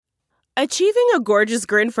Achieving a gorgeous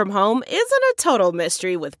grin from home isn't a total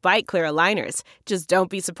mystery with Bite Clear aligners. Just don't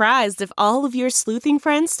be surprised if all of your sleuthing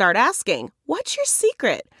friends start asking, "What's your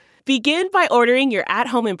secret?" Begin by ordering your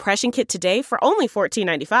at-home impression kit today for only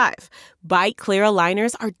 $14.95. Bite Clear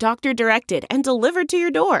aligners are doctor-directed and delivered to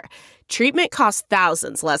your door. Treatment costs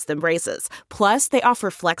thousands less than braces. Plus, they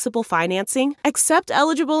offer flexible financing, accept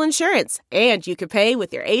eligible insurance, and you can pay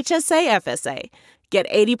with your HSA FSA. Get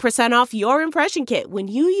 80% off your impression kit when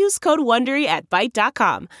you use code WONDERY at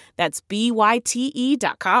Byte.com. That's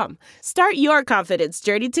BYTE.com. Start your confidence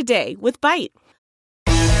journey today with Byte.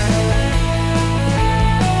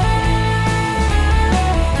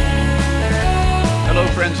 Hello,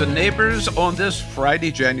 friends and neighbors. On this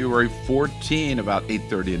Friday, January 14, about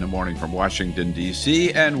 8:30 in the morning from Washington,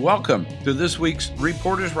 D.C., and welcome to this week's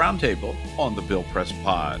Reporters Roundtable on the Bill Press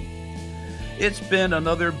Pod. It's been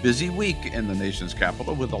another busy week in the nation's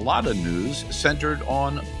capital with a lot of news centered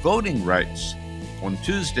on voting rights. On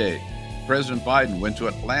Tuesday, President Biden went to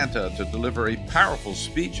Atlanta to deliver a powerful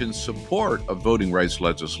speech in support of voting rights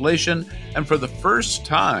legislation, and for the first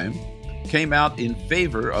time came out in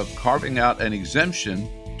favor of carving out an exemption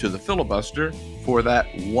to the filibuster for that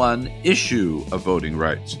one issue of voting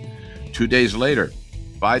rights. 2 days later,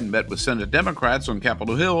 Biden met with Senate Democrats on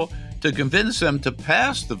Capitol Hill to convince them to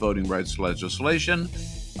pass the voting rights legislation,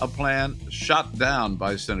 a plan shot down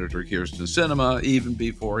by Senator Kyrsten Sinema even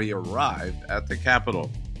before he arrived at the Capitol.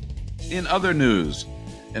 In other news,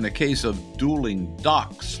 in a case of dueling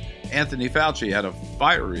docs, Anthony Fauci had a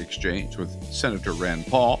fiery exchange with Senator Rand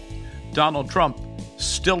Paul. Donald Trump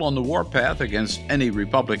still on the warpath against any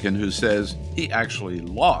Republican who says he actually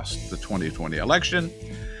lost the 2020 election.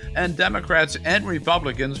 And Democrats and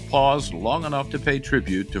Republicans paused long enough to pay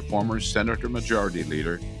tribute to former Senator Majority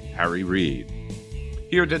Leader Harry Reid.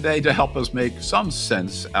 Here today to help us make some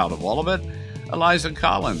sense out of all of it, Eliza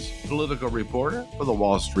Collins, political reporter for the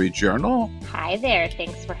Wall Street Journal. Hi there.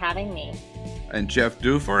 Thanks for having me. And Jeff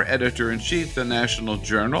Dufour, editor-in-chief, The National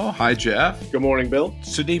Journal. Hi, Jeff. Good morning, Bill.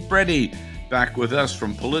 Sudeep Reddy, back with us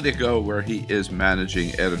from Politico, where he is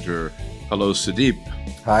managing editor. Hello, Sudeep.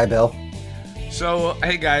 Hi, Bill. So,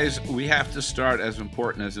 hey guys, we have to start, as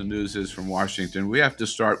important as the news is from Washington, we have to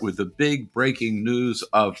start with the big breaking news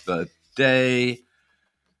of the day.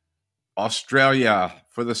 Australia,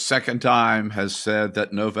 for the second time, has said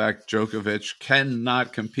that Novak Djokovic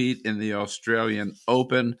cannot compete in the Australian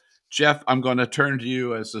Open. Jeff, I'm going to turn to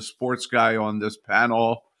you as the sports guy on this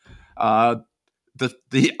panel. The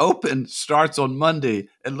Open starts on Monday.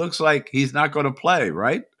 It looks like he's not going to play,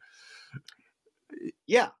 right?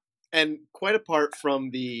 Yeah. And quite apart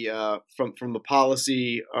from the from the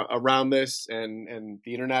policy around this and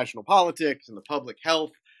the international politics and the public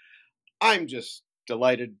health, I'm just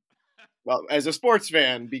delighted, well, as a sports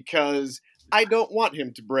fan, because I don't want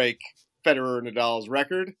him to break Federer Nadal's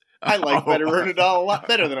record. I like Federer Nadal a lot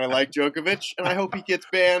better than I like Djokovic, and I hope he gets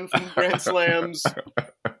banned from Grand Slams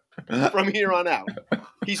from here on out.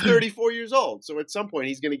 He's 34 years old, so at some point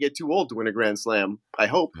he's going to get too old to win a Grand Slam, I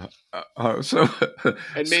hope.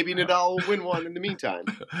 And maybe Nadal will win one in the meantime.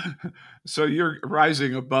 So you're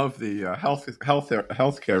rising above the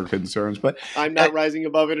healthcare concerns, but I'm not rising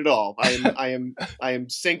above it at all. I am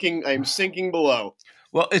sinking below.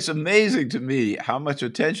 Well, it's amazing to me how much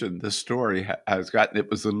attention this story has gotten.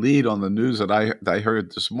 It was the lead on the news that I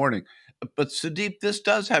heard this morning. But Sudeep, this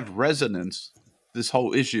does have resonance, this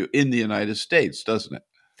whole issue in the United States, doesn't it?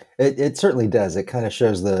 It certainly does. It kind of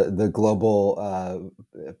shows the global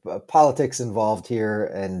politics involved here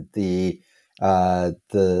and the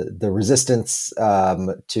resistance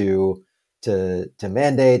to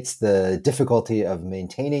mandates, the difficulty of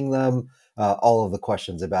maintaining them, all of the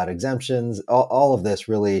questions about exemptions. All of this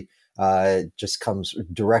really just comes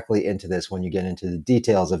directly into this when you get into the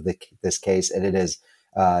details of this case, and it is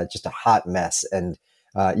just a hot mess. And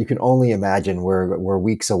you can only imagine we're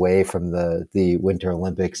weeks away from the Winter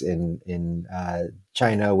Olympics in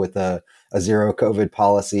China with a zero COVID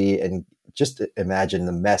policy, and just imagine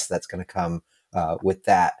the mess that's going to come with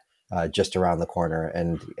that just around the corner,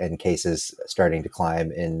 and cases starting to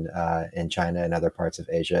climb in China and other parts of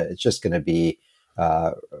Asia. It's just going to be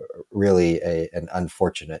really an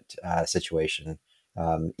unfortunate situation,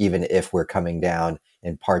 even if we're coming down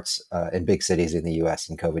in parts in big cities in the U.S.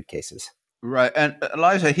 in COVID cases. Right. And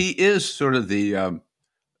Eliza, he is sort of the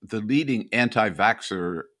leading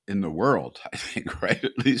anti-vaxxer in the world, I think, right?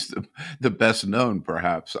 At least the best known,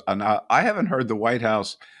 perhaps. And I haven't heard the White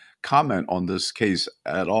House comment on this case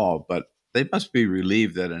at all, but they must be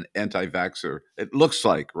relieved that an anti-vaxxer, it looks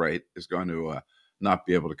like, right, is going to not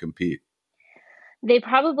be able to compete. They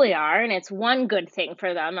probably are, and it's one good thing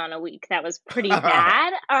for them on a week that was pretty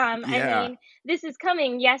bad. I Yeah. mean, this is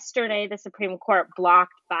coming yesterday. The Supreme Court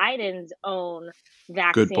blocked Biden's own Good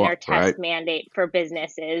vaccine point. or test Right. mandate for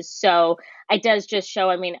businesses. So it does just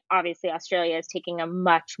show, I mean, obviously, Australia is taking a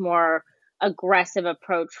much more aggressive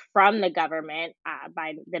approach from the government.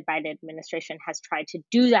 The Biden administration has tried to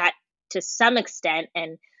do that to some extent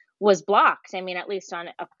and was blocked. I mean, at least on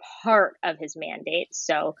a part of his mandate.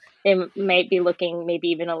 So they might be looking maybe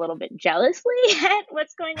even a little bit jealously at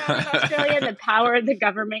what's going on in Australia and the power the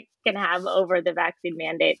government can have over the vaccine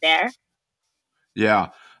mandate there. Yeah.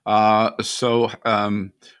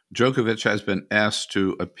 Djokovic has been asked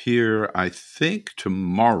to appear, I think,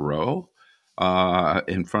 tomorrow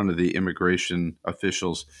in front of the immigration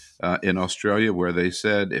officials in Australia, where they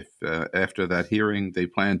said if after that hearing they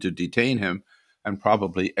plan to detain him and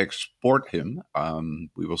probably export him.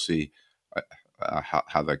 We will see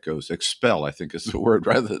how that goes. Expel, I think, is the word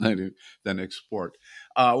rather than export.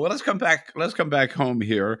 Well, let's come back. Let's come back home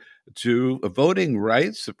here to voting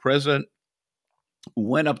rights. The president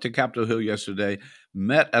went up to Capitol Hill yesterday,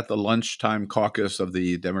 met at the lunchtime caucus of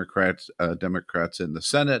the Democrats in the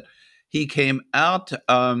Senate. He came out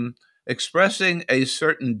expressing a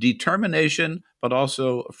certain determination, but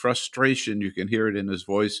also frustration. You can hear it in his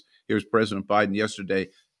voice. Here's President Biden yesterday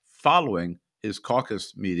following his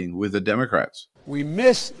caucus meeting with the Democrats. We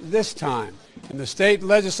miss this time, and the state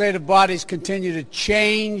legislative bodies continue to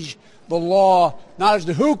change the law, not as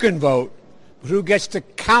to who can vote, but who gets to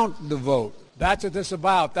count the vote. That's what this is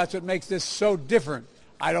about. That's what makes this so different.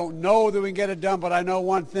 I don't know that we can get it done, but I know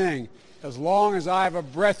one thing. As long as I have a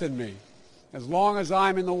breath in me, as long as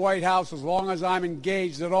I'm in the White House, as long as I'm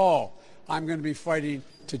engaged at all, I'm going to be fighting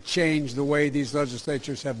to change the way these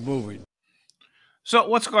legislatures have moving. So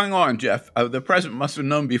what's going on, Jeff? The president must have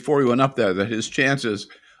known before he went up there that his chances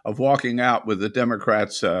of walking out with the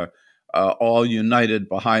Democrats all united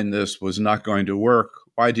behind this was not going to work.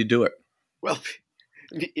 Why'd he do it? Well,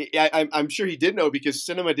 I'm sure he did know because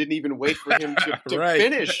Sinema didn't even wait for him to Right.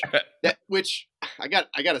 finish. Which I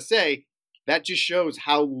got to say, that just shows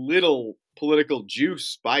how little political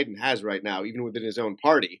juice Biden has right now, even within his own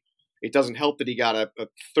party. It doesn't help that he got a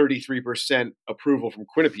 33% approval from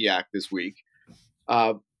Quinnipiac this week.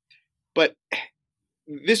 But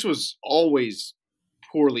this was always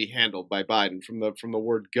poorly handled by Biden from the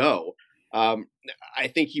word go. I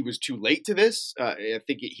think he was too late to this. I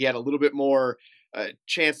think he had a little bit more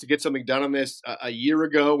chance to get something done on this a year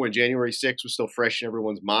ago when January 6th was still fresh in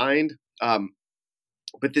everyone's mind.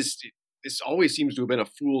 But this always seems to have been a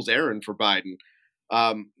fool's errand for Biden.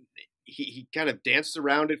 He kind of danced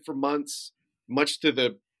around it for months, much to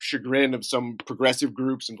the chagrin of some progressive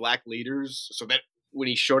groups and black leaders, so that when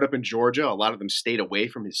he showed up in Georgia, a lot of them stayed away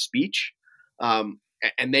from his speech. And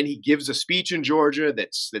then he gives a speech in Georgia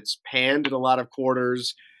that's panned in a lot of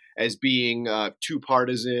quarters as being too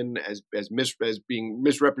partisan, as being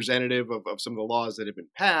misrepresentative of some of the laws that have been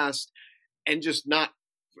passed, and just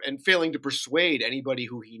failing to persuade anybody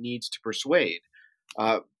who he needs to persuade.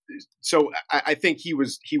 So I think he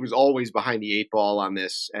was always behind the eight ball on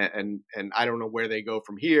this, and I don't know where they go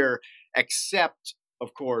from here, except,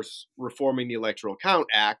 of course, reforming the Electoral Count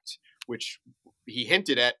Act, which he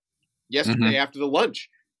hinted at yesterday after the lunch.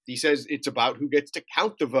 He says it's about who gets to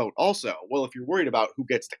count the vote also. Well, if you're worried about who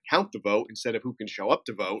gets to count the vote instead of who can show up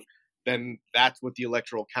to vote, then that's what the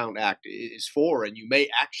Electoral Count Act is for, and you may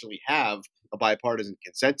actually have a bipartisan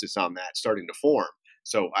consensus on that starting to form.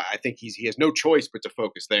 So I think he has no choice but to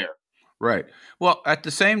focus there. Right. Well, at the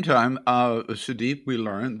same time, Sudeep, we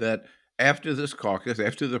learned that after this caucus,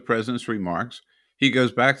 after the president's remarks, he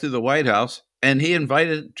goes back to the White House and he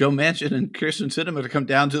invited Joe Manchin and Kyrsten Sinema to come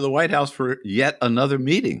down to the White House for yet another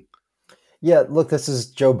meeting. Yeah, look, this is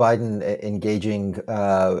Joe Biden engaging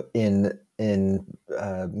in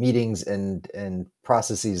meetings and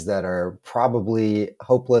processes that are probably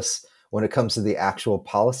hopeless when it comes to the actual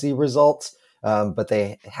policy results. But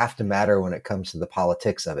they have to matter when it comes to the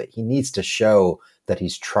politics of it. He needs to show that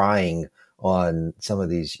he's trying on some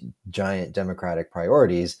of these giant Democratic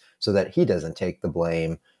priorities so that he doesn't take the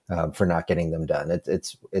blame for not getting them done.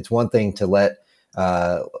 It's one thing to let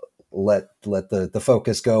the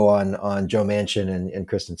focus go on Joe Manchin and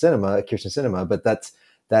Kyrsten Sinema, but that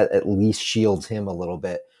at least shields him a little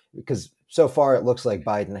bit, because so far it looks like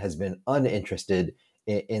Biden has been uninterested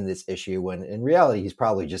in this issue, when in reality he's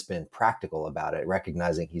probably just been practical about it,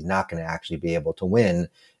 recognizing he's not going to actually be able to win,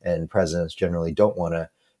 and presidents generally don't want to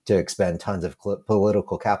expend tons of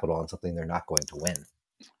political capital on something they're not going to win.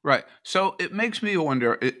 Right. So it makes me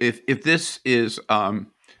wonder if this is,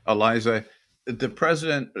 Eliza, the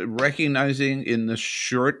president recognizing in the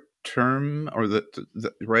short term, or the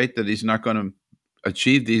right, that he's not going to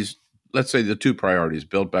achieve these, let's say, the two priorities: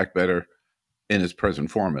 build back better in its present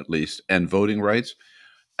form, at least, and voting rights.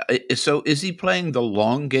 So is he playing the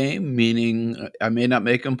long game, meaning I may not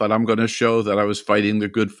make him, but I'm going to show that I was fighting the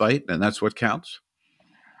good fight, and that's what counts?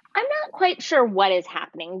 I'm not quite sure what is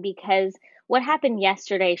happening because what happened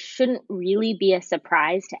yesterday shouldn't really be a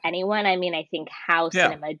surprise to anyone. I mean, I think how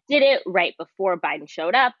Yeah. Sinema did it right before Biden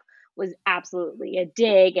showed up was absolutely a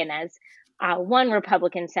dig. And as one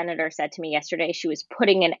Republican senator said to me yesterday, she was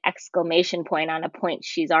putting an exclamation point on a point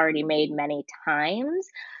she's already made many times.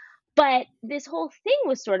 But this whole thing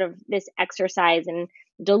was sort of this exercise in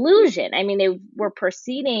delusion. I mean, they were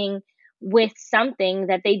proceeding with something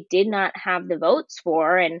that they did not have the votes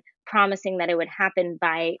for and promising that it would happen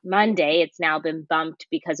by Monday. It's now been bumped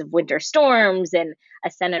because of winter storms and a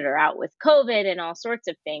senator out with COVID and all sorts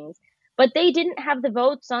of things. But they didn't have the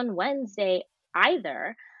votes on Wednesday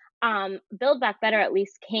either. Build Back Better at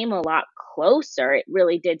least came a lot closer. It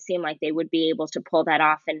really did seem like they would be able to pull that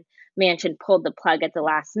off, and Manchin pulled the plug at the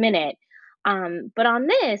last minute. But on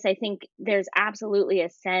this, I think there's absolutely a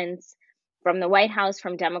sense from the White House,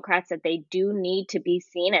 from Democrats, that they do need to be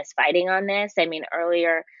seen as fighting on this. I mean,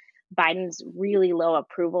 earlier, Biden's really low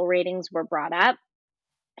approval ratings were brought up.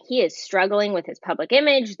 He is struggling with his public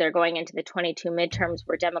image. They're going into the 22 midterms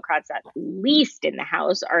where Democrats, at least in the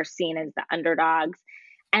House, are seen as the underdogs.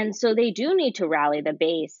 And so they do need to rally the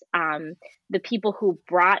base. The people who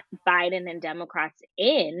brought Biden and Democrats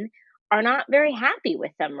in are not very happy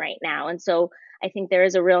with them right now. And so I think there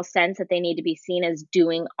is a real sense that they need to be seen as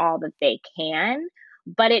doing all that they can.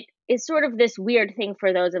 But it is sort of this weird thing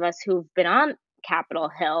for those of us who've been on Capitol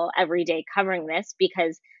Hill every day covering this,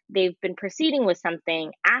 because they've been proceeding with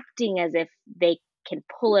something, acting as if they can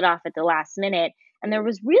pull it off at the last minute. And there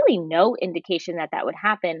was really no indication that that would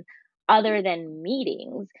happen other than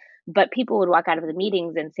meetings. But people would walk out of the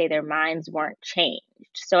meetings and say their minds weren't changed.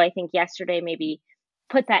 So I think yesterday maybe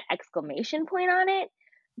put that exclamation point on it.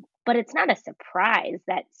 But it's not a surprise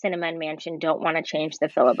that Sinema and Manchin don't want to change the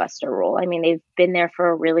filibuster rule. I mean, they've been there for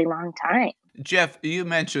a really long time. Jeff, you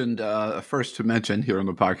mentioned, first to mention here on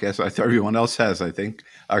the podcast, I thought everyone else has, I think,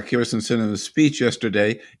 Kyrsten Sinema's speech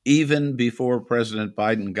yesterday, even before President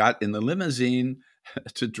Biden got in the limousine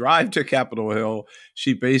to drive to Capitol Hill.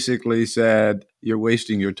 She basically said, "You're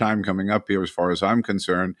wasting your time coming up here as far as I'm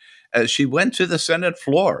concerned." She went to the Senate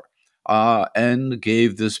floor and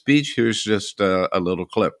gave the speech. Here's just a little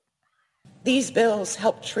clip. These bills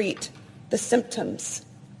help treat the symptoms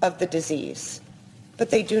of the disease, but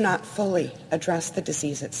they do not fully address the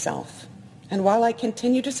disease itself. And while I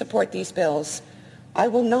continue to support these bills, I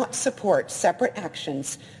will not support separate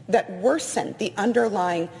actions that worsen the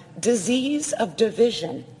underlying disease of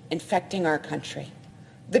division infecting our country.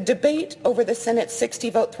 The debate over the Senate's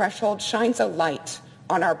 60-vote threshold shines a light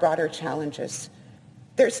on our broader challenges.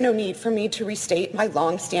 There's no need for me to restate my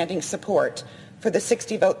long-standing support for the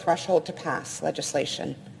 60-vote threshold to pass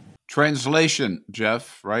legislation. Translation,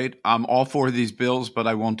 Jeff, right? I'm all for these bills, but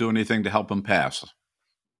I won't do anything to help them pass.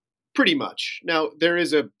 Pretty much. Now, there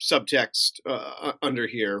is a subtext under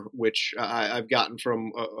here, which I've gotten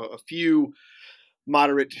from a few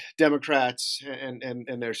moderate Democrats and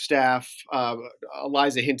their staff.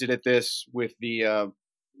 Eliza hinted at this with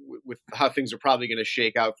with how things are probably going to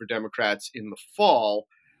shake out for Democrats in the fall.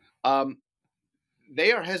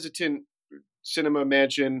 They are hesitant. Sinema,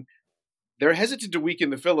 Manchin, they're hesitant to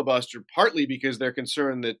weaken the filibuster, partly because they're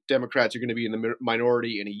concerned that Democrats are going to be in the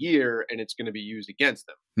minority in a year and it's going to be used against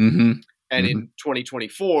them. Mm-hmm. And in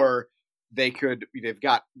 2024, they've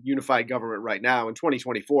got unified government right now. In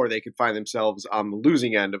 2024, they could find themselves on the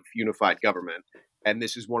losing end of unified government. And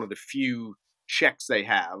this is one of the few checks they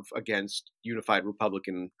have against unified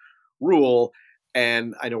Republican rule.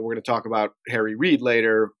 And I know we're going to talk about Harry Reid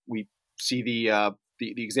later. We see the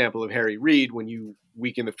example of Harry Reid. When you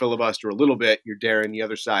weaken the filibuster a little bit, you're daring the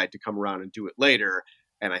other side to come around and do it later.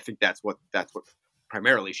 And I think that's what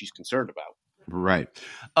primarily she's concerned about. Right.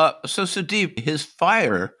 So Sudeep, his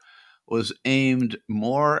fire was aimed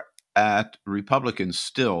more at Republicans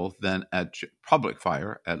still than at public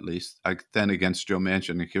fire, at least, than against Joe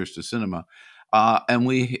Manchin and Kyrsten Sinema. And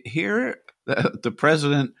we hear the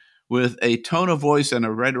president with a tone of voice and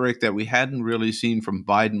a rhetoric that we hadn't really seen from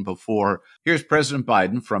Biden before. Here's President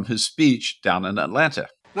Biden from his speech down in Atlanta.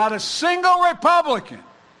 Not a single Republican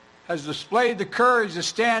has displayed the courage to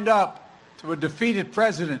stand up to a defeated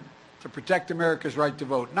president to protect America's right to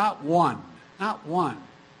vote. Not one. Not one.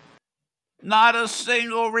 Not a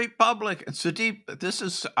single Republican. Sudeep, this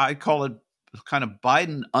is, I call it kind of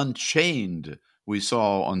Biden Unchained. We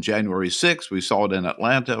saw on January 6th. We saw it in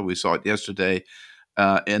Atlanta. We saw it yesterday.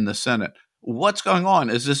 in the Senate. What's going on?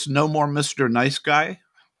 Is this no more Mr. Nice Guy?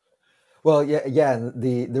 Well, yeah. And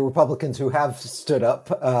the Republicans who have stood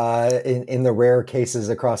up in the rare cases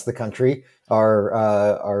across the country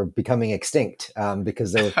are becoming extinct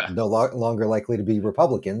because they're no longer likely to be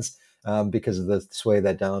Republicans because of the sway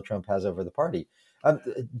that Donald Trump has over the party.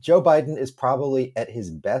 Joe Biden is probably at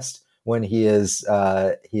his best when he is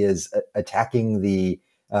attacking the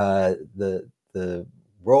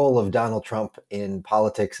role of Donald Trump in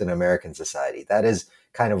politics and American society. That is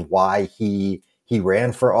kind of why he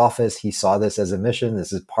ran for office. He saw this as a mission.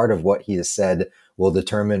 This is part of what he has said will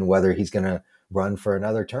determine whether he's going to run for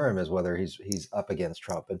another term, is whether he's up against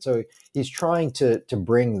Trump. And so he's trying to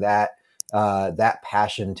bring that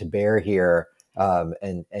passion to bear here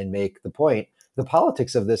and make the point. The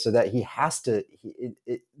politics of this are that he has to.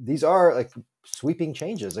 These are like sweeping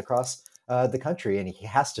changes across the country, and he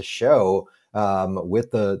has to show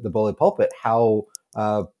with the bully pulpit how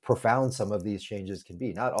profound some of these changes can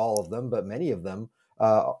be. Not all of them, but many of them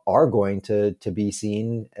are going to be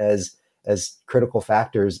seen as critical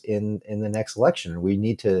factors in the next election. We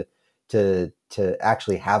need to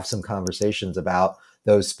actually have some conversations about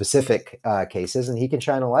those specific cases, and he can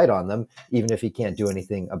shine a light on them, even if he can't do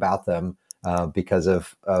anything about them because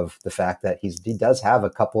of the fact that he does have a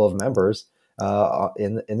couple of members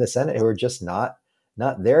in the Senate who are just not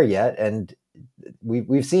there yet. And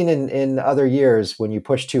we've seen in other years, when you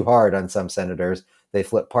push too hard on some senators, they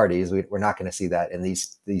flip parties. We're not going to see that in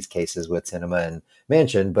these cases with Sinema and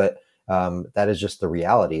Manchin, but that is just the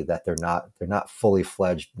reality that they're not fully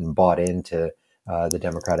fledged and bought into the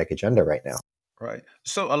Democratic agenda right now. Right.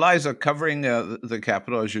 So, Eliza, covering the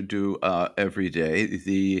Capitol as you do every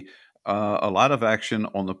day, a lot of action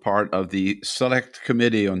on the part of the Select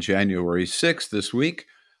Committee on January 6th this week.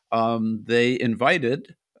 They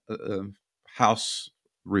invited House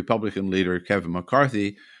Republican leader Kevin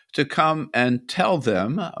McCarthy to come and tell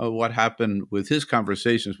them what happened with his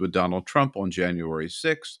conversations with Donald Trump on January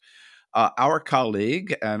 6th. Our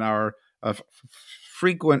colleague and our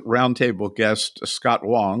frequent roundtable guest, Scott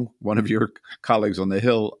Wong, one of your colleagues on the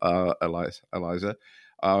Hill, Eliza,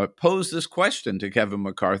 posed this question to Kevin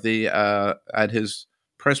McCarthy at his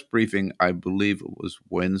press briefing, I believe it was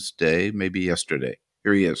Wednesday, maybe yesterday.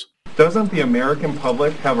 Here he is. Doesn't the American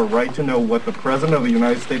public have a right to know what the President of the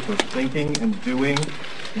United States was thinking and doing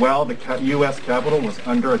while the U.S. Capitol was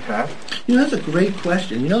under attack? That's a great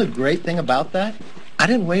question. The great thing about that? I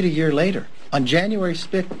didn't wait a year later. On January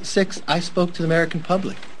 6th, I spoke to the American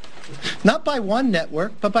public. Not by one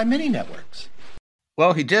network, but by many networks.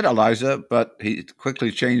 Well, he did, Eliza, but he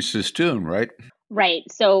quickly changed his tune, right? Right.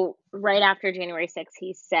 So right after January 6th,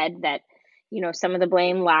 he said that, some of the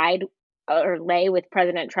blame lay with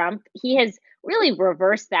President Trump. He has really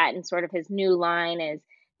reversed that, and sort of his new line is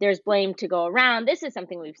there's blame to go around. This is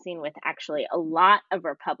something we've seen with actually a lot of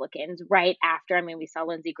Republicans right after. We saw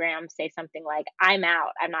Lindsey Graham say something like, I'm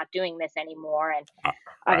out, I'm not doing this anymore. And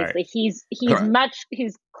obviously he's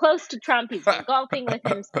close to Trump. He's been golfing with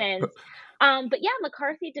him since. But yeah,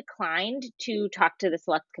 McCarthy declined to talk to the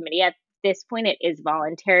Select Committee. At this point, it is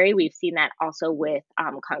voluntary. We've seen that also with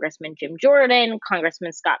Congressman Jim Jordan,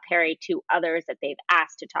 Congressman Scott Perry, two others that they've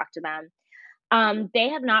asked to talk to them. They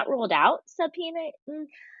have not ruled out subpoenaing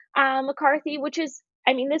McCarthy, which is,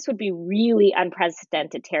 this would be really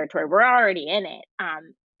unprecedented territory. We're already in it,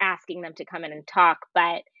 asking them to come in and talk,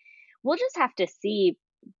 but we'll just have to see.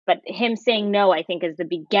 But him saying no, I think, is the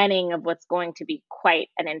beginning of what's going to be quite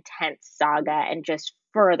an intense saga and just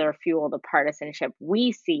further fuel the partisanship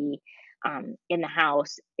we see in the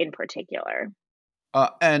House in particular.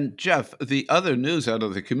 And Jeff, the other news out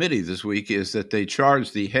of the committee this week is that they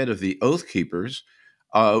charged the head of the Oath Keepers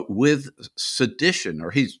with sedition,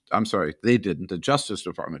 they didn't. The Justice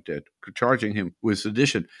Department did, charging him with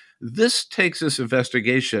sedition. This takes this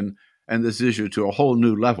investigation and this issue to a whole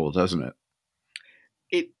new level, doesn't it?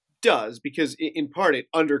 It does, because in part it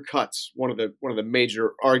undercuts one of the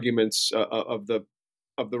major arguments of the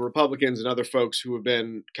Republicans and other folks who have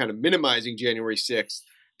been kind of minimizing January 6th.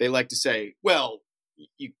 They like to say, well,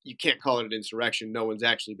 you can't call it an insurrection. No one's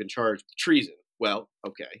actually been charged with treason. Well,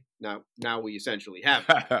 okay, now we essentially have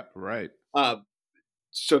it. Right.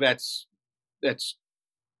 So that's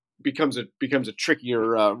becomes a trickier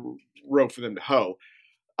row for them to hoe.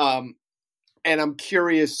 And I'm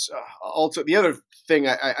curious. Also, the other thing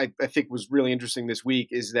I think was really interesting this week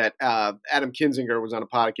is that Adam Kinzinger was on a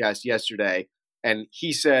podcast yesterday, and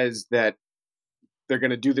he says that they're going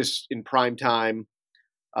to do this in prime time.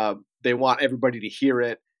 They want everybody to hear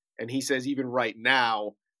it, and he says even right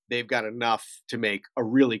now they've got enough to make a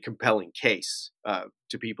really compelling case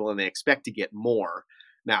to people, and they expect to get more.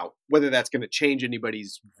 Now, whether that's going to change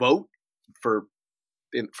anybody's vote for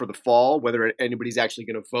the fall, whether anybody's actually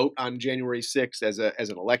going to vote on January 6th as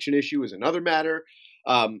an election issue is another matter.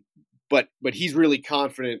 But he's really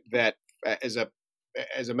confident that as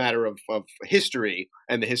a matter of history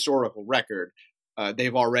and the historical record,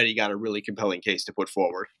 they've already got a really compelling case to put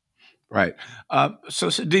forward. Right. So,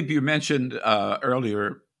 Sandeep, you mentioned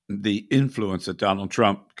earlier the influence that Donald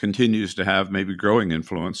Trump continues to have, maybe growing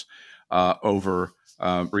influence over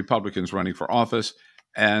Republicans running for office.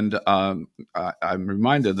 And I'm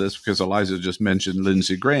reminded of this because Eliza just mentioned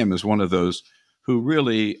Lindsey Graham as one of those who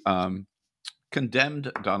really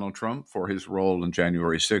condemned Donald Trump for his role in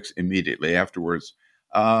January 6th immediately afterwards.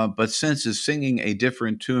 But since is singing a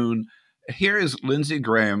different tune, here is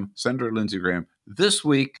Senator Lindsey Graham, this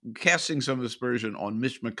week casting some aspersion on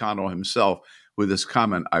Mitch McConnell himself with this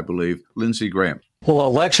comment, I believe. Lindsey Graham. Well,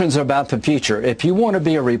 elections are about the future. If you want to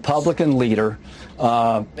be a Republican leader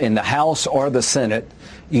in the House or the Senate,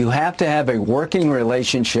 you have to have a working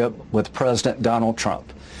relationship with President Donald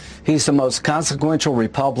Trump. He's the most consequential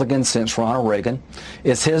Republican since Ronald Reagan.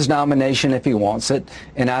 It's his nomination if he wants it,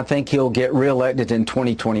 and I think he'll get reelected in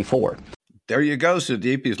 2024. There you go,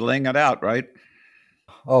 Sudeep. He's laying it out, right?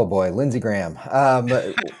 Oh boy, Lindsey Graham.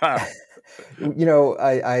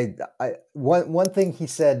 One thing he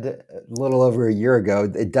said a little over a year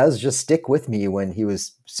ago, it does just stick with me when he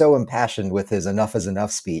was so impassioned with his "enough is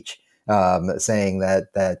enough" speech, saying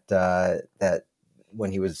that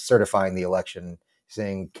when he was certifying the election,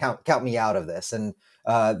 saying count me out of this, and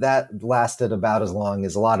that lasted about as long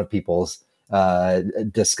as a lot of people's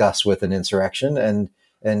discuss with an insurrection,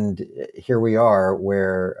 and here we are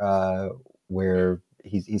where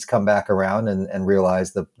he's come back around and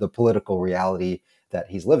realized the political reality that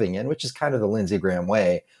he's living in, which is kind of the Lindsey Graham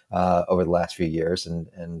way over the last few years,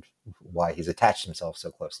 and why he's attached himself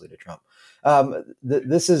so closely to Trump.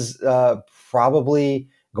 This is probably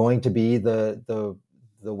going to be the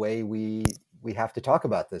way we have to talk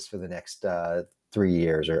about this for the next 3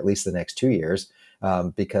 years, or at least the next 2 years,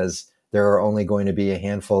 because there are only going to be a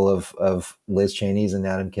handful of Liz Cheney's and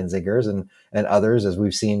Adam Kinzinger's and others, as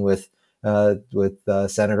we've seen with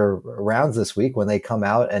Senator Rounds this week, when they come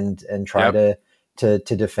out and try to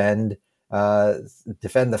defend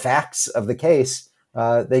the facts of the case,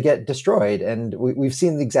 they get destroyed. And we've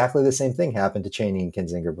seen exactly the same thing happen to Cheney and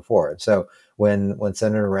Kinzinger before. And so when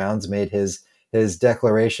Senator Rounds made his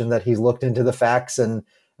declaration that he's looked into the facts and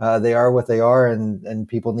they are what they are, and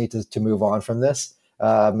people need to move on from this,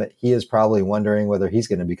 he is probably wondering whether he's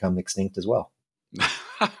going to become extinct as well.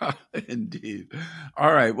 Indeed.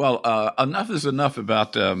 All right. Well, enough is enough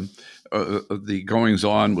about the goings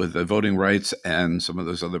on with the voting rights and some of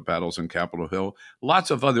those other battles in Capitol Hill.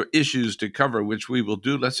 Lots of other issues to cover, which we will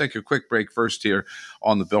do. Let's take a quick break first here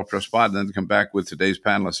on the Bill Press Pod, and then come back with today's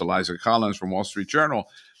panelists, Eliza Collins from Wall Street Journal,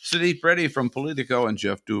 Sudeep Reddy from Politico, and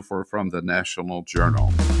Jeff Dufour from the National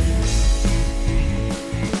Journal.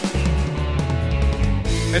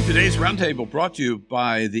 And today's Roundtable brought to you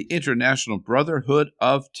by the International Brotherhood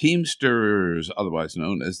of Teamsters, otherwise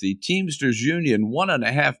known as the Teamsters Union,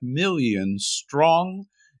 1.5 million strong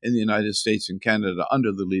in the United States and Canada,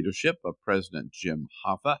 under the leadership of President Jim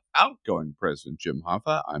Hoffa, outgoing President Jim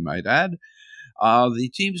Hoffa, I might add. The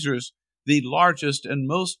Teamsters, the largest and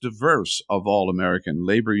most diverse of all American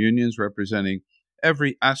labor unions, representing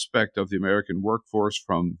every aspect of the American workforce,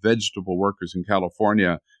 from vegetable workers in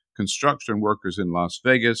California, construction workers in Las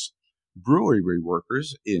Vegas, brewery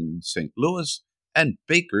workers in St. Louis, and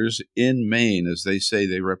bakers in Maine. As they say,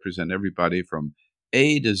 they represent everybody from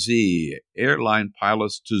A to Z, airline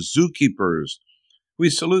pilots to zookeepers. We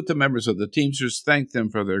salute the members of the Teamsters, thank them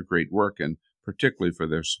for their great work, and particularly for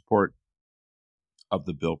their support of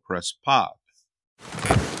the Bill Press Pod.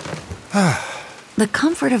 The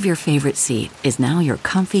comfort of your favorite seat is now your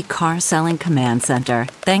comfy car-selling command center,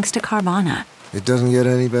 thanks to Carvana. It doesn't get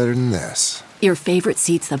any better than this. Your favorite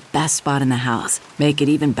seat's the best spot in the house. Make it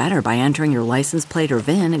even better by entering your license plate or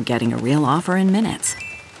VIN and getting a real offer in minutes.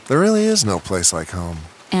 There really is no place like home.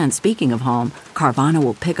 And speaking of home, Carvana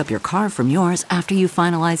will pick up your car from yours after you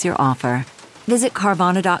finalize your offer. Visit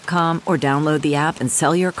Carvana.com or download the app and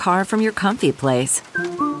sell your car from your comfy place.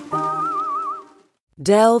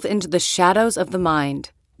 Delve into the shadows of the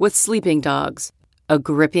mind with Sleeping Dogs, a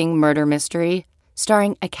gripping murder mystery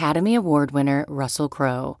starring Academy Award winner Russell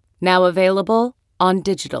Crowe. Now available on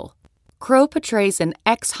digital. Crowe portrays an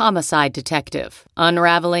ex-homicide detective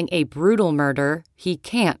unraveling a brutal murder he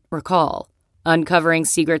can't recall. Uncovering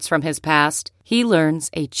secrets from his past, he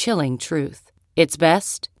learns a chilling truth. It's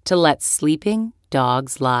best to let sleeping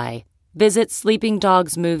dogs lie. Visit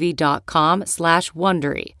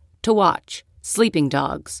sleepingdogsmovie.com/Wondery to watch Sleeping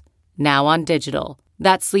Dogs, now on digital.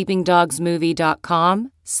 That's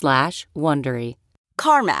sleepingdogsmovie.com/Wondery.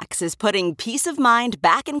 CarMax is putting peace of mind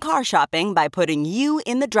back in car shopping by putting you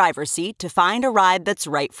in the driver's seat to find a ride that's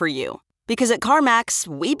right for you. Because at CarMax,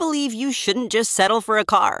 we believe you shouldn't just settle for a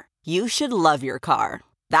car. You should love your car.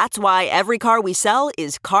 That's why every car we sell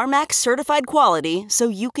is CarMax certified quality, so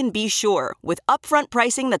you can be sure with upfront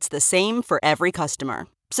pricing that's the same for every customer.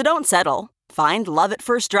 So don't settle. Find love at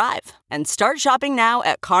first drive and start shopping now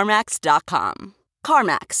at CarMax.com.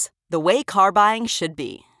 CarMax, the way car buying should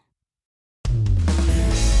be.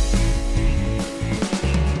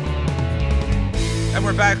 And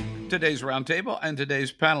we're back. Today's roundtable and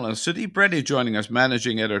today's panelists. Sudeep Reddy joining us,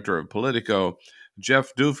 managing editor of Politico.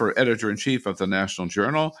 Jeff Dufer, editor-in-chief of the National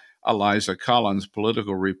Journal. Eliza Collins,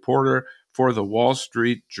 political reporter for the Wall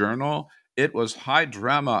Street Journal. It was high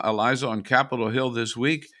drama, Eliza, on Capitol Hill this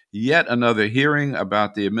week. Yet another hearing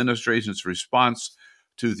about the administration's response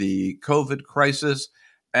to the COVID crisis,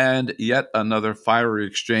 and yet another fiery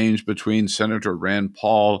exchange between Senator Rand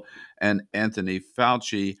Paul and Anthony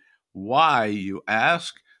Fauci. Why, you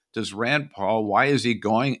ask? Does Rand Paul, why is he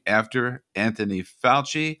going after Anthony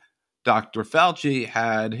Fauci? Dr. Fauci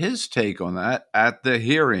had his take on that at the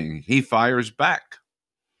hearing. He fires back.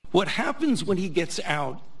 What happens when he gets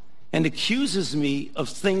out and accuses me of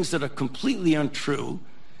things that are completely untrue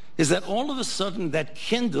is that all of a sudden that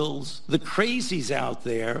kindles the crazies out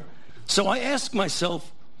there. So I ask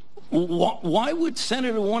myself, why would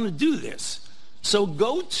Senator want to do this? So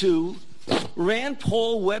go to Rand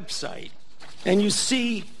Paul website and you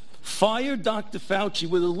see fire Dr. Fauci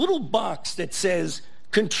with a little box that says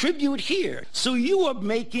contribute here. So you are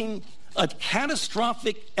making a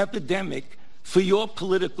catastrophic epidemic for your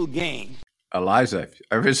political gain. Eliza,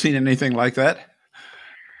 ever seen anything like that?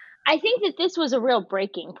 I think that this was a real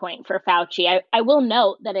breaking point for Fauci. I will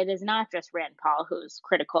note that it is not just Rand Paul who's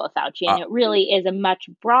critical of Fauci, and it really is a much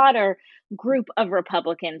broader group of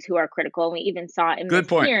Republicans who are critical. And we even saw in this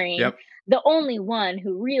hearing, the only one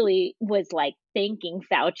who really was like thanking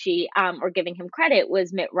Fauci or giving him credit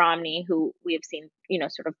was Mitt Romney, who we have seen,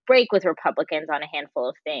 sort of break with Republicans on a handful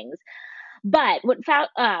of things. But what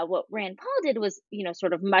Rand Paul did was,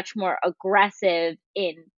 sort of much more aggressive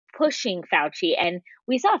in pushing Fauci. And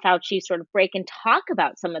we saw Fauci sort of break and talk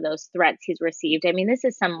about some of those threats he's received. I mean, this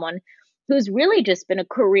is someone who's really just been a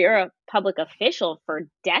career public official for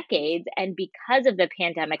decades. And because of the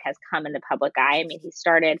pandemic has come in the public eye. I mean, he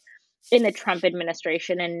started in the Trump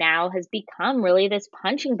administration and now has become really this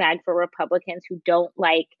punching bag for Republicans who don't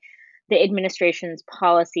like the administration's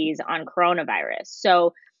policies on coronavirus.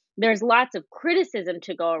 So there's lots of criticism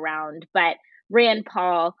to go around, but Rand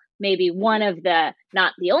Paul may be one of the,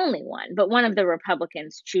 not the only one, but one of the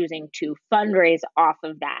Republicans choosing to fundraise off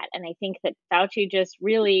of that. And I think that Fauci just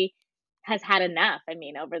really has had enough. I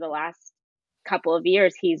mean, over the last couple of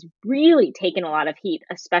years, he's really taken a lot of heat,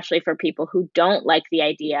 especially for people who don't like the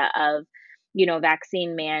idea of,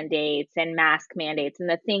 vaccine mandates and mask mandates and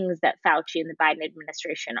the things that Fauci and the Biden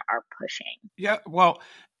administration are pushing. Yeah, well,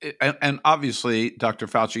 and obviously Dr.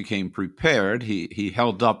 Fauci came prepared. He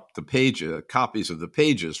held up the copies of the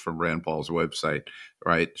pages from Rand Paul's website,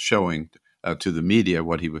 right, showing to the media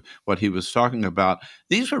what he was talking about.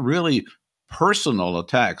 These were really personal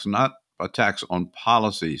attacks, not attacks on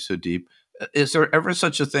policy, Sudeep. Is there ever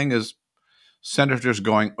such a thing as senators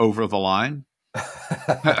going over the line?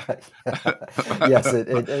 Yes,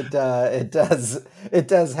 it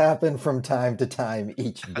does happen from time to time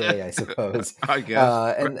each day, I suppose. I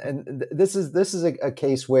guess. And this is a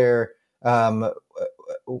case where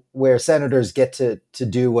senators get to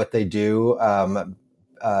do what they do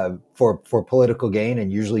for political gain,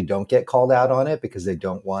 and usually don't get called out on it because they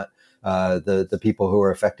don't want the people who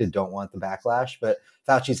are affected don't want the backlash. But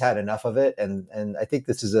Fauci's had enough of it, and I think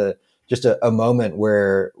this is just a moment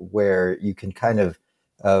where you can kind of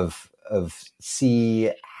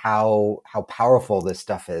see how powerful this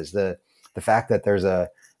stuff is. The fact that there's a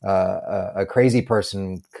crazy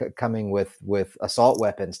person coming with assault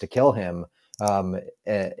weapons to kill him, and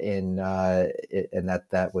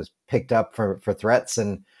that was picked up for threats,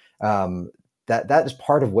 and that is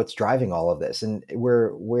part of what's driving all of this. And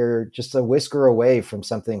we're just a whisker away from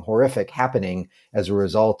something horrific happening as a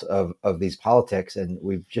result of these politics. And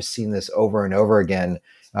we've just seen this over and over again.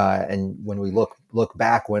 And when we look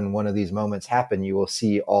back, when one of these moments happen, you will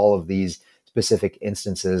see all of these specific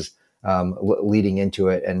instances leading into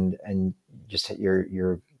it. And just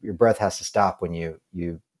your breath has to stop when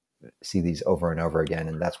you see these over and over again.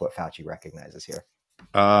 And that's what Fauci recognizes here.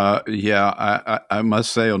 I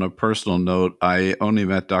must say, on a personal note, I only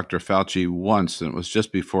met Dr. Fauci once, and it was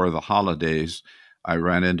just before the holidays. I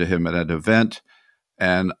ran into him at an event,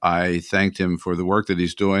 and I thanked him for the work that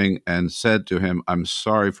he's doing and said to him, I'm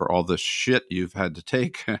sorry for all the shit you've had to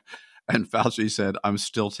take. And Fauci said, I'm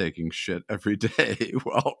still taking shit every day.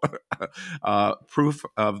 Well, proof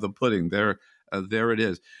of the pudding. There it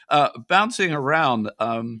is. Bouncing around,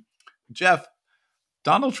 Jeff,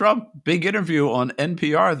 Donald Trump, big interview on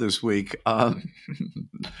NPR this week.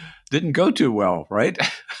 Didn't go too well, right?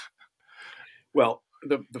 Well,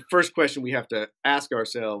 the first question we have to ask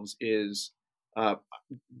ourselves is,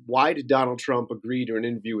 why did Donald Trump agree to an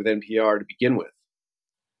interview with NPR to begin with?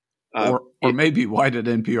 Or maybe why did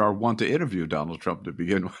NPR want to interview Donald Trump to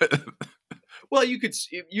begin with? Well, you could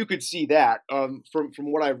see that from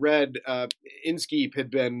what I read. Inskeep had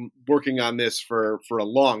been working on this for a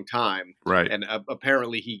long time, right? And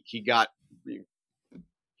apparently he got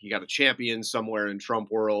a champion somewhere in Trump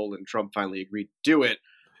world, and Trump finally agreed to do it.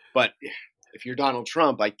 But if you're Donald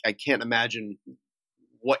Trump, I can't imagine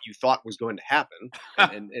what you thought was going to happen,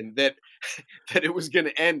 and that it was going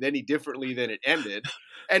to end any differently than it ended.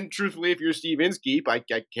 And truthfully, if you're Steve Inskeep, I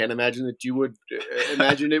can't imagine that you would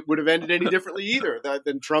imagine it would have ended any differently either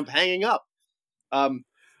than Trump hanging up.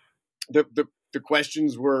 The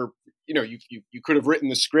questions were, you could have written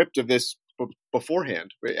the script of this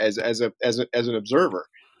beforehand as an observer.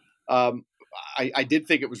 I did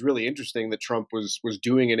think it was really interesting that Trump was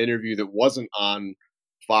doing an interview that wasn't on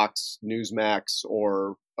Fox, Newsmax,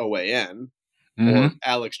 or OAN, or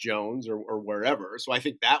Alex Jones, or wherever. So I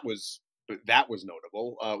think that was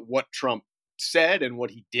notable. What Trump said and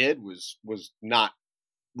what he did was not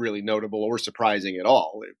really notable or surprising at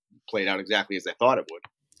all. It played out exactly as I thought it would.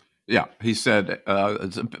 Yeah, he said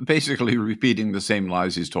basically repeating the same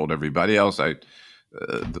lies he's told everybody else.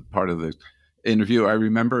 The part of the interview I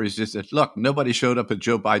remember is just that, look, nobody showed up at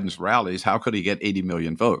Joe Biden's rallies. How could he get 80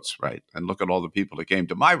 million votes, right? And look at all the people that came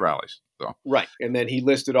to my rallies. So. Right. And then he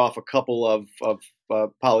listed off a couple of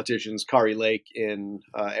politicians, Kari Lake in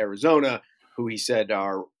Arizona, who he said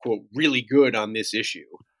are, quote, really good on this issue,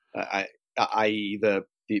 i.e. the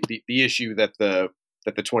issue that the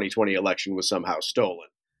 2020 election was somehow stolen.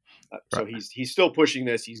 So he's still pushing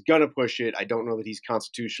this. He's going to push it. I don't know that he's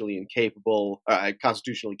constitutionally capable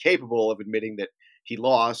of admitting that he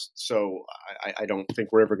lost. So I don't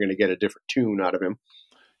think we're ever going to get a different tune out of him.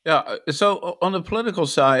 Yeah. So on the political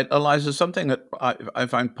side, Eliza, something that I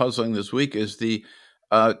find puzzling this week is the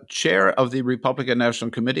chair of the Republican National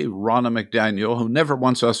Committee, Ronna McDaniel, who never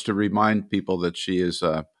wants us to remind people that she is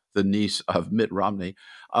the niece of Mitt Romney.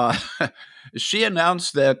 She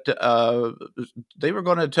announced that they were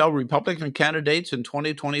going to tell Republican candidates in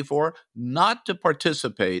 2024 not to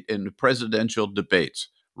participate in presidential debates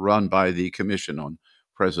run by the Commission on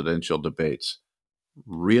Presidential Debates.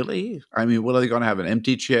 Really? I mean, what are they going to have, an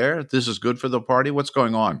empty chair? This is good for the party? What's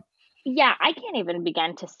going on? Yeah, I can't even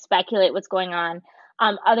begin to speculate what's going on,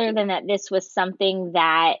 other than that this was something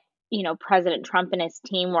that, President Trump and his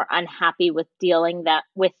team were unhappy with dealing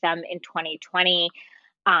with them in 2020.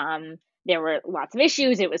 There were lots of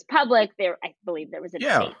issues. It was public. I believe there was a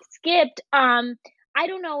debate skipped. I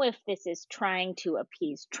don't know if this is trying to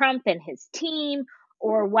appease Trump and his team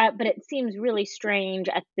or what, but it seems really strange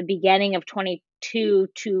at the beginning of 22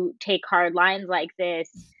 to take hard lines like this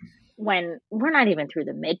when we're not even through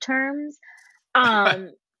the midterms.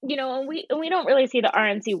 And we don't really see the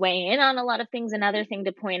RNC weigh in on a lot of things. Another thing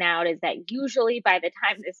to point out is that usually by the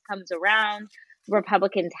time this comes around,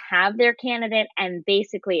 Republicans have their candidate, and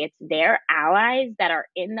basically it's their allies that are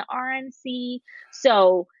in the RNC.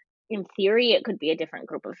 So in theory, it could be a different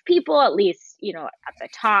group of people, at least, at the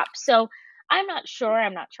top. So I'm not sure.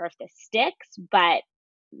 I'm not sure if this sticks, but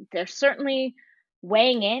they're certainly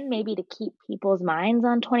weighing in maybe to keep people's minds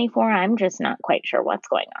on 24. I'm just not quite sure what's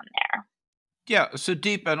going on there. Yeah, so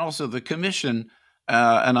deep, and also the commission,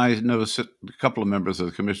 and I know a couple of members of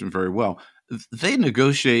the commission very well, they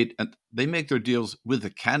negotiate and they make their deals with the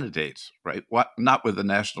candidates, right? Not with the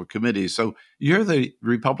national committee. So you're the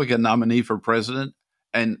Republican nominee for president,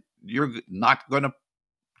 and you're not going to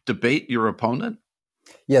debate your opponent?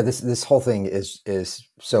 Yeah, this whole thing is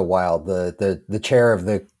so wild. The chair of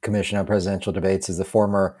the Commission on Presidential Debates is the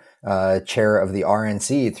former chair of the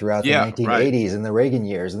RNC throughout the 1980s and the Reagan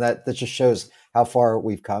years, and that just shows how far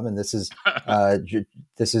we've come. And this is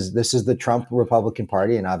this is the Trump Republican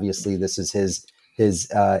Party, and obviously this is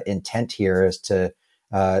his intent here is to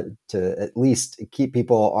at least keep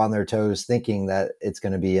people on their toes, thinking that it's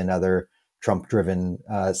going to be another Trump-driven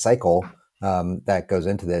cycle. That goes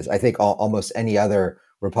into this. I think almost any other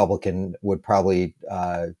Republican would probably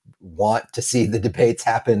want to see the debates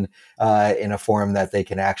happen in a form that they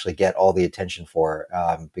can actually get all the attention for,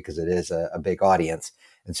 because it is a big audience.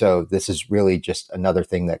 And so this is really just another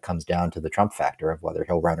thing that comes down to the Trump factor of whether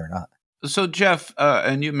he'll run or not. So, Jeff,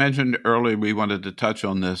 and you mentioned earlier we wanted to touch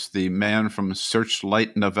on this. The man from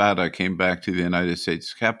Searchlight, Nevada, came back to the United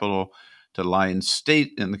States Capitol to lie in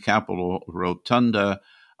state in the Capitol Rotunda.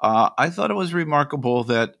 I thought it was remarkable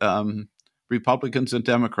that Republicans and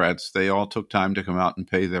Democrats, they all took time to come out and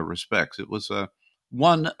pay their respects. It was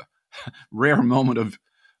one rare moment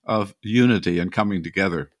of unity and coming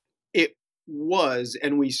together. It was,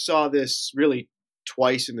 and we saw this really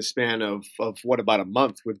twice in the span of what, about a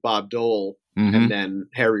month with Bob Dole and then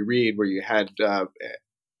Harry Reid, where you had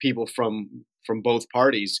people from both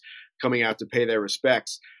parties coming out to pay their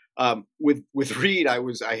respects. With Reid, I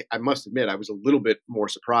must admit, I was a little bit more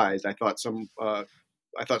surprised. I thought some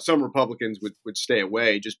Republicans would stay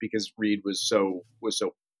away just because Reid was so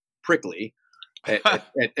prickly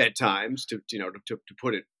at times, to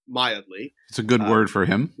put it mildly. It's a good word for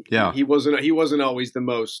him. Yeah, he wasn't always the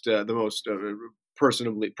most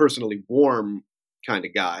personally warm kind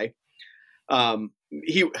of guy.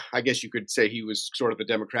 I guess you could say he was sort of the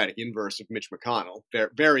Democratic inverse of Mitch McConnell.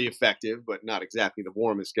 Very effective, but not exactly the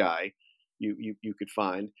warmest guy you could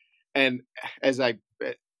find. And as I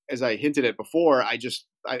hinted at before, I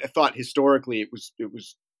thought historically it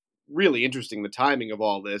was really interesting, the timing of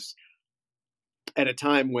all this at a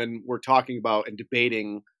time when we're talking about and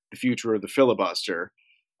debating the future of the filibuster,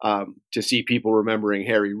 to see people remembering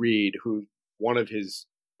Harry Reid, who one of his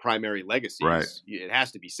primary legacies, right, it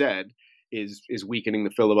has to be said, is weakening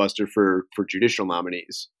the filibuster for judicial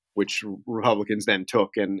nominees, which Republicans then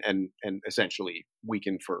took and essentially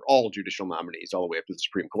weakened for all judicial nominees all the way up to the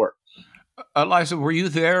Supreme Court. Eliza, were you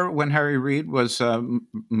there when Harry Reid was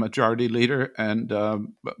majority leader? And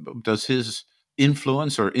does his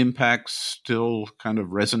influence or impact still kind of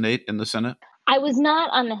resonate in the Senate? I was not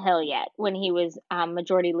on the Hill yet when he was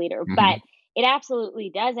majority leader, but it absolutely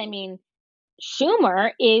does. I mean,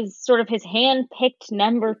 Schumer is sort of his hand-picked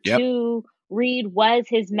number two. Reid was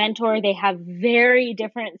his mentor. They have very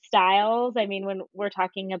different styles. I mean, when we're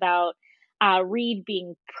talking about Reid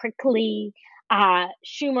being prickly,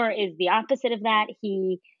 Schumer is the opposite of that.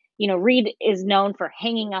 Reid is known for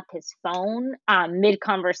hanging up his phone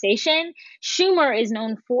mid-conversation. Schumer is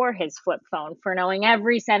known for his flip phone, for knowing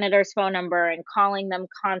every senator's phone number and calling them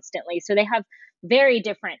constantly. So they have very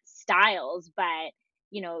different styles, but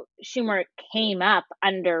Schumer came up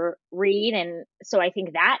under Reid, and so I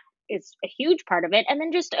think that is a huge part of it. And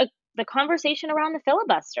then just the conversation around the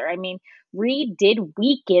filibuster. I mean, Reid did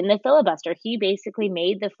weaken the filibuster. He basically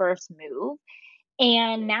made the first move,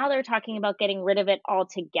 and now they're talking about getting rid of it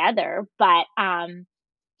altogether. But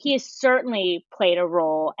he has certainly played a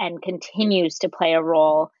role and continues to play a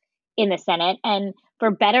role in the Senate. And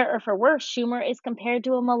for better or for worse, Schumer is compared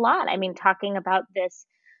to him a lot. I mean, talking about this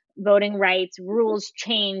voting rights rules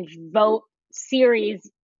change vote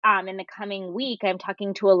series in the coming week, I'm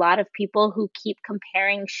talking to a lot of people who keep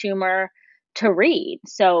comparing Schumer to Reid.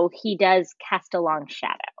 So he does cast a long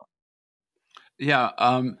shadow. Yeah.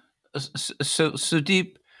 So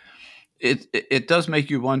deep, it does make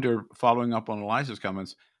you wonder, following up on Eliza's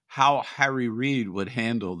comments, how Harry Reid would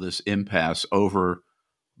handle this impasse over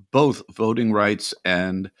both voting rights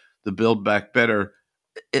and the Build Back Better.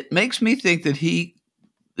 It makes me think that he'd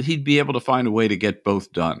be able to find a way to get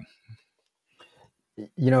both done.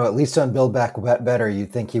 At least on Build Back Better,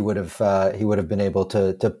 you'd think he would have been able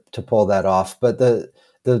to pull that off. But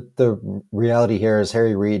the reality here is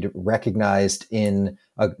Harry Reid recognized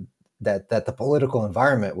that the political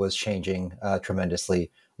environment was changing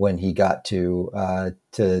tremendously when he got to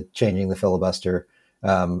changing the filibuster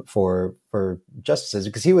for justices,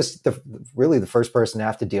 because he was really the first person to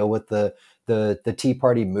have to deal with the Tea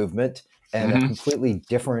Party movement and a completely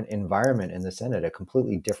different environment in the Senate, a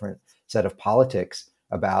completely different set of politics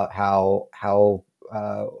about how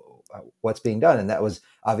what's being done. And that was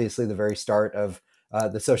obviously the very start of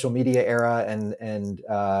the social media era and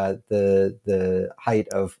the height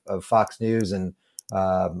of Fox News, and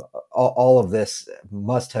all of this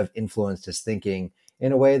must have influenced his thinking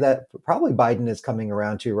in a way that probably Biden is coming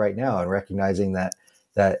around to right now, and recognizing that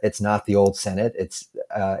it's not the old Senate. It's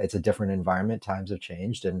a different environment. Times have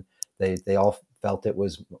changed, and they all felt it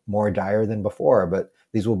was more dire than before. But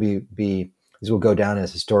these will go down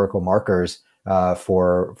as historical markers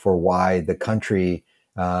for why the country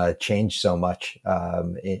changed so much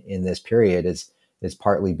in this period is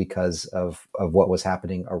partly because of what was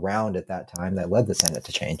happening around at that time that led the Senate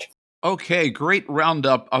to change. Okay, great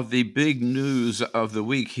roundup of the big news of the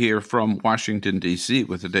week here from Washington, D.C.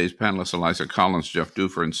 with today's panelists, Eliza Collins, Jeff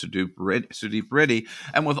Dufer, and Sudeep Reddy.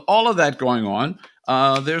 And with all of that going on,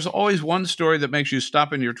 there's always one story that makes you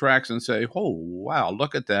stop in your tracks and say, oh, wow,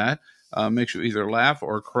 look at that. Makes you either laugh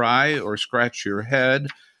or cry or scratch your head.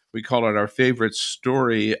 We call it our favorite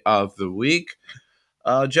story of the week.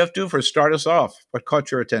 Jeff Dufer, start us off. What caught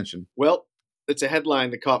your attention? Well, it's a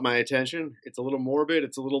headline that caught my attention. It's a little morbid.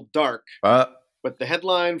 It's a little dark. But the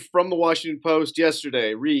headline from the Washington Post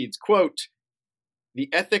yesterday reads, quote, "The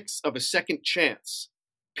ethics of a second chance.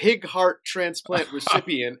 Pig heart transplant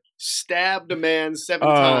recipient stabbed a man 7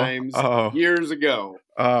 times years ago."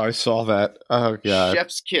 Oh, I saw that. Oh, God.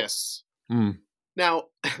 Chef's kiss. Now,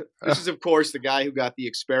 this is, of course, the guy who got the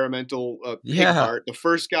experimental pig heart, the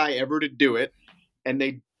first guy ever to do it. And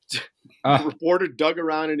the reporter dug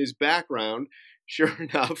around in his background. Sure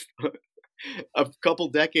enough, a couple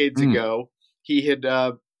decades ago, he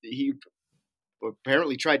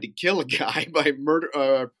apparently tried to kill a guy by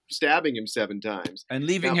stabbing him 7 times. And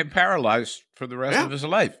leaving him paralyzed for the rest of his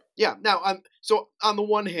life. Yeah. Now, so on the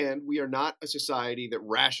one hand, we are not a society that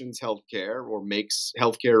rations healthcare or makes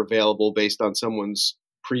healthcare available based on someone's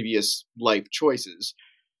previous life choices.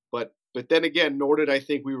 But then again, nor did I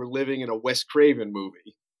think we were living in a Wes Craven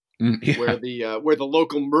movie where the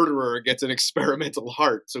local murderer gets an experimental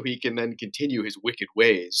heart so he can then continue his wicked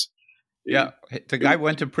ways. Yeah, the guy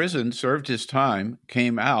went to prison, served his time,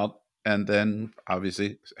 came out, and then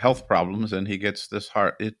obviously health problems, and he gets this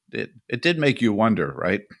heart. It did make you wonder,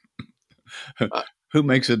 right? Who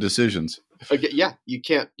makes the decisions? Yeah, you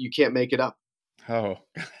can't make it up. Oh,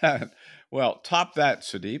 well, top that,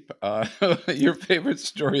 Sudeep. Your favorite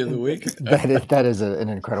story of the week? That is an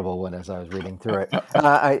incredible one. As I was reading through it,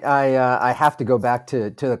 I have to go back to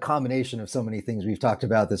the combination of so many things we've talked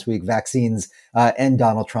about this week: vaccines and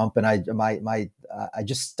Donald Trump. And I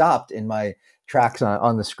just stopped in my tracks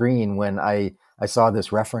on the screen when I saw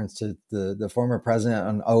this reference to the former president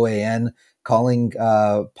on OAN calling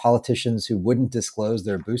politicians who wouldn't disclose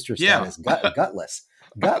their booster status gutless.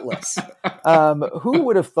 Who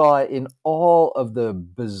would have thought in all of the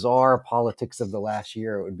bizarre politics of the last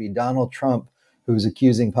year, it would be Donald Trump who's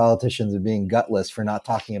accusing politicians of being gutless for not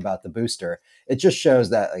talking about the booster? It just shows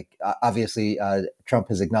that, like, obviously Trump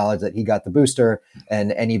has acknowledged that he got the booster,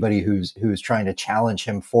 and anybody who's trying to challenge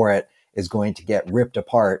him for it is going to get ripped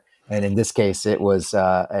apart. And in this case, it was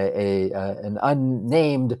an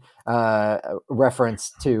unnamed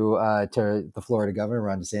reference to the Florida governor,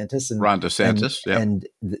 Ron DeSantis. And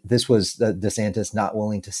this was DeSantis not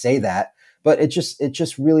willing to say that. But it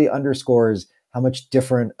just really underscores how much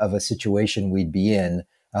different of a situation we'd be in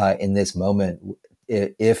this moment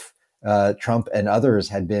if Trump and others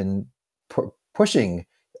had been pushing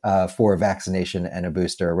for vaccination and a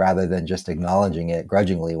booster rather than just acknowledging it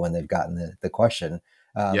grudgingly when they've gotten the question.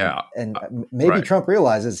 Maybe Trump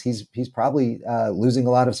realizes he's probably losing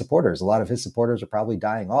a lot of supporters. A lot of his supporters are probably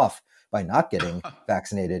dying off by not getting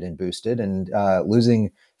vaccinated and boosted, and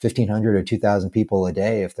losing 1,500 or 2,000 people a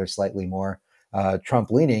day if they're slightly more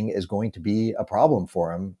Trump leaning is going to be a problem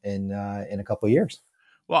for him in a couple of years.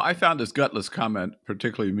 Well, I found his gutless comment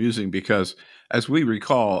particularly amusing because, as we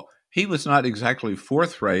recall, he was not exactly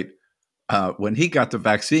forthright when he got the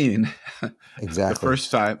vaccine, exactly, the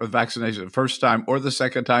first time of vaccination, the first time or the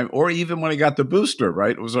second time, or even when he got the booster,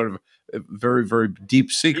 right? It was sort of a very, very deep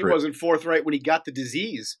secret. He wasn't forthright when he got the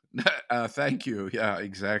disease. Thank you. Yeah,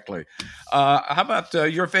 exactly. How about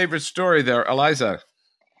your favorite story there, Eliza?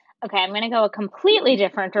 Okay, I'm going to go a completely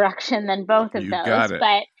different direction than both of those. Got it.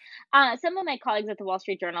 But some of my colleagues at the Wall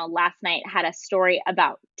Street Journal last night had a story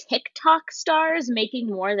about TikTok stars making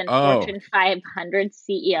more than Fortune 500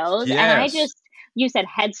 CEOs. Yes. And you said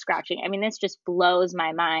head scratching. I mean, this just blows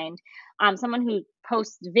my mind. Someone who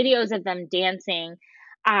posts videos of them dancing,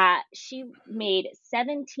 she made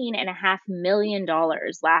 $17.5 million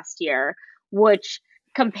last year, which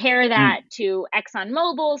compare that to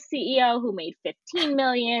ExxonMobil's CEO who made 15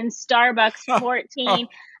 million, Starbucks 14.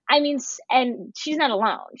 I mean, and she's not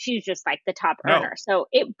alone. She's just like the top earner. So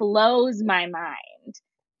it blows my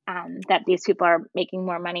mind that these people are making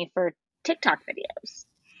more money for TikTok videos.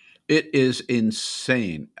 It is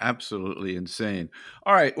insane. Absolutely insane.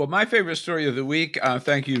 All right. Well, my favorite story of the week,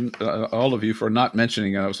 thank you, all of you, for not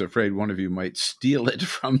mentioning it. I was afraid one of you might steal it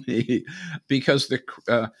from me, because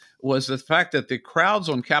was the fact that the crowds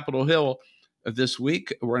on Capitol Hill this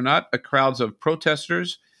week were not crowds of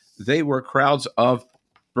protesters. They were crowds of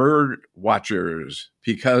bird watchers,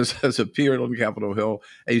 because, as appeared on Capitol Hill,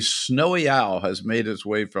 a snowy owl has made its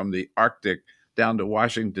way from the Arctic down to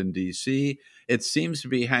Washington, D.C. it seems to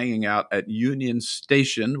be hanging out at Union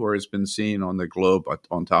Station, where it's been seen on the globe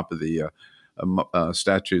on top of the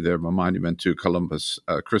statue there, a monument to Columbus,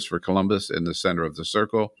 Christopher Columbus, in the center of the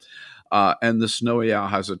circle. And the snowy owl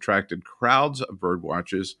has attracted crowds of bird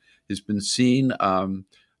watchers. It's been seen around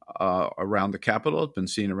the Capitol. It's been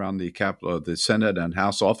seen around the Capitol, the Senate and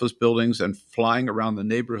House office buildings, and flying around the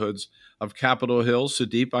neighborhoods of Capitol Hill.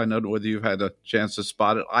 Sudeep, I don't know whether you've had a chance to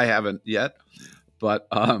spot it. I haven't yet, but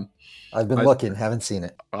I've been looking, haven't seen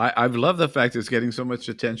it. I've loved the fact it's getting so much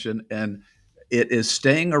attention, and it is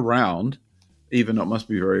staying around, even though it must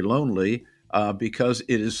be very lonely, because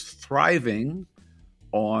it is thriving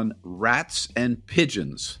on rats and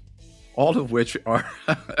pigeons, all of which are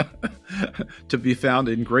to be found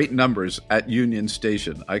in great numbers at Union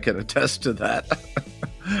Station. I can attest to that.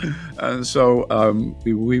 And so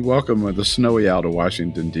we welcome the snowy owl to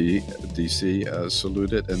Washington, D.C.,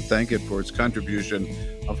 salute it, and thank it for its contribution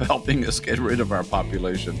of helping us get rid of our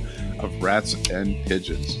population of rats and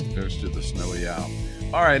pigeons. There's to the snowy owl.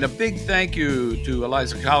 All right, a big thank you to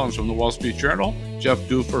Eliza Collins from the Wall Street Journal, Jeff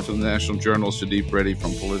Dufer from the National Journal, Sudeep Reddy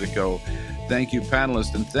from Politico. Thank you,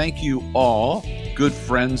 panelists, and thank you all, good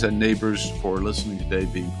friends and neighbors, for listening today,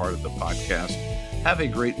 being part of the podcast. Have a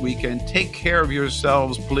great weekend. Take care of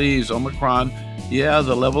yourselves, please. Omicron, yeah,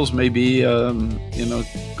 the levels may be,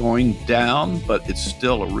 going down, but it's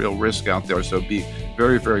still a real risk out there. So be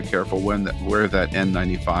very, very careful when wear that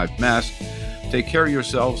N95 mask. Take care of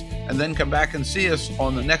yourselves, and then come back and see us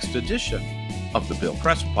on the next edition of the Bill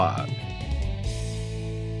Press Pod.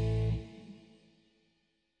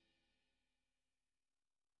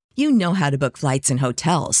 You know how to book flights and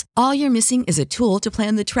hotels. All you're missing is a tool to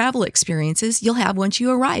plan the travel experiences you'll have once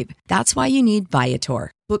you arrive. That's why you need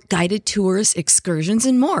Viator. Book guided tours, excursions,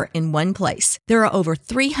 and more in one place. There are over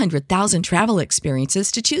 300,000 travel experiences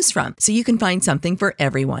to choose from, so you can find something for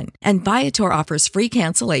everyone. And Viator offers free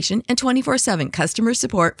cancellation and 24/7 customer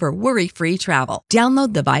support for worry-free travel.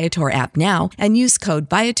 Download the Viator app now and use code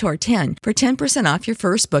Viator10 for 10% off your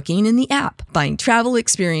first booking in the app. Find travel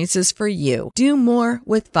experiences for you. Do more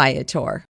with Viator.